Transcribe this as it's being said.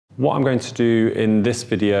What I'm going to do in this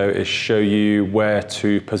video is show you where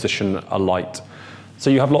to position a light.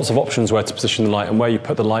 So you have lots of options where to position the light, and where you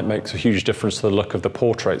put the light makes a huge difference to the look of the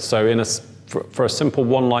portrait. So for a simple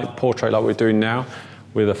one light portrait like we're doing now,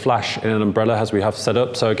 with a flash in an umbrella as we have set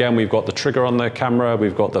up. So again, we've got the trigger on the camera,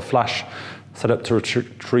 we've got the flash set up to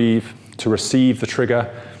receive the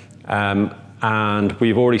trigger, and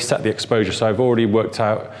we've already set the exposure. So I've already worked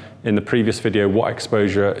out in the previous video what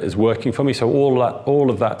exposure is working for me. So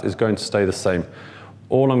all of that is going to stay the same.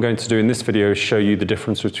 All I'm going to do in this video is show you the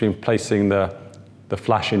difference between placing the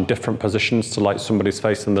flash in different positions to light somebody's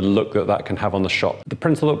face and the look that that can have on the shot. The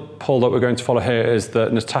principle that we're going to follow here is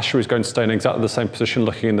that Natasha is going to stay in exactly the same position,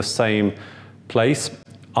 looking in the same place.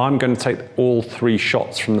 I'm going to take all three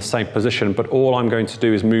shots from the same position, but all I'm going to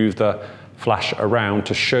do is move the flash around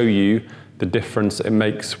to show you the difference it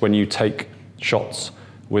makes when you take shots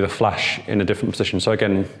with a flash in a different position. So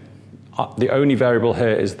again, the only variable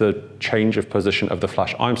here is the change of position of the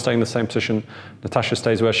flash. I'm staying in the same position, Natasha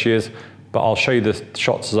stays where she is, but I'll show you the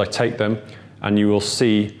shots as I take them, and you will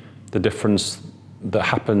see the difference that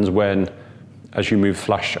happens as you move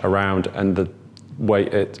flash around and the way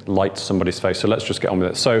it lights somebody's face. So let's just get on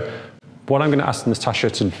with it. So what I'm going to ask Natasha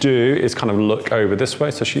to do is kind of look over this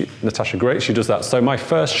way. So Natasha, great, she does that. So my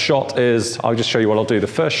first shot is, I'll just show you what I'll do. The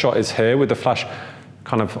first shot is here with the flash,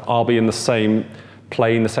 I'll be in the same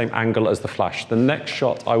plane, the same angle as the flash. The next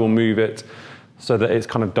shot, I will move it so that it's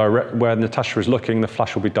kind of direct, where Natasha is looking, the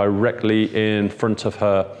flash will be directly in front of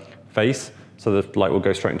her face. So the light will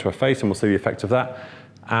go straight into her face and we'll see the effect of that.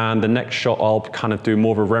 And the next shot, I'll kind of do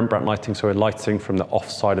more of a Rembrandt lighting, so we're lighting from the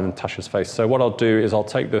off side of Natasha's face. So what I'll do is I'll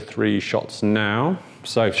take the three shots now.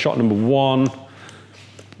 So shot number one,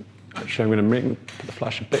 actually I'm going to put the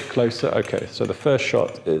flash a bit closer. Okay, so the first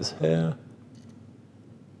shot is here.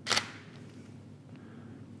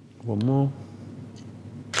 One more.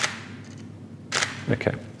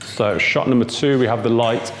 Okay, so shot number two, we have the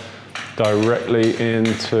light directly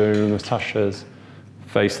into Natasha's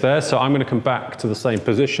face there. So I'm going to come back to the same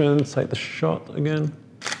position, take the shot again.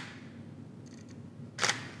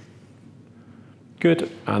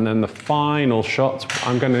 Good, and then the final shot,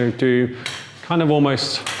 I'm going to do kind of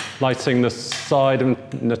almost lighting the side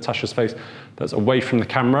of Natasha's face that's away from the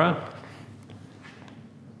camera.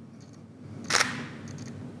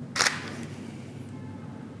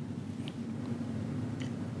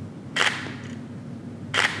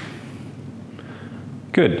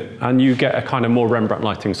 Good, and you get a kind of more Rembrandt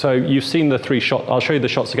lighting. So you've seen the three shots. I'll show you the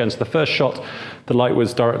shots again. So the first shot, the light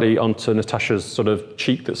was directly onto Natasha's sort of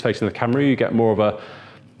cheek that's facing the camera. You get more of a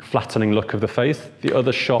flattening look of the face. The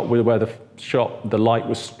other shot, where the light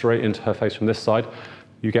was straight into her face from this side,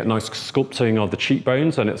 you get nice sculpting of the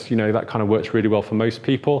cheekbones, and it's, that kind of works really well for most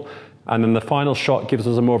people. And then the final shot gives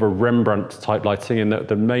us a more of a Rembrandt type lighting, in that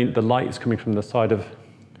the light is coming from the side of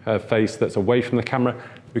her face that's away from the camera.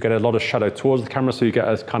 We get a lot of shadow towards the camera, so you get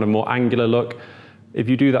a kind of more angular look. If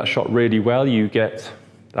you do that shot really well, you get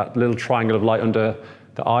that little triangle of light under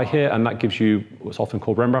the eye here, and that gives you what's often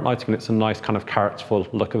called Rembrandt lighting, and it's a nice kind of characterful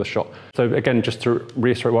look of the shot. So again, just to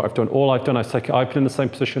reiterate what I've done, I've been in the same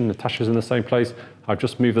position, Natasha's in the same place, I've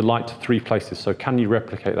just moved the light to three places. So can you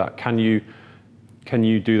replicate that? Can you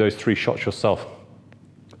do those three shots yourself?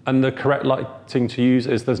 And the correct lighting to use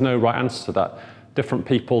is, there's no right answer to that. Different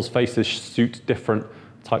people's faces suit different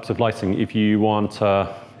types of lighting. If you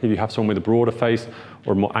have someone with a broader face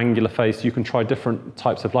or a more angular face, you can try different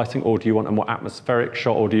types of lighting. Or do you want a more atmospheric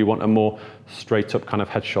shot, or do you want a more straight up kind of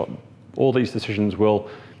headshot? All these decisions will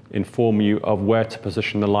inform you of where to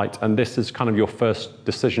position the light, and this is kind of your first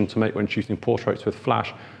decision to make when shooting portraits with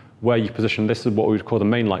flash, where you position. This is what we would call the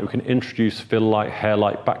main light. We can introduce fill light, hair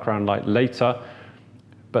light, background light later,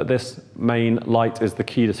 but this main light is the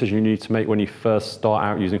key decision you need to make when you first start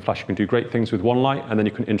out using flash. You can do great things with one light, and then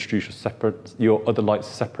you can introduce your other lights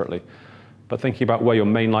separately. But thinking about where your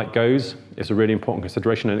main light goes is a really important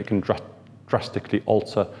consideration, and it can drastically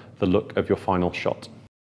alter the look of your final shot.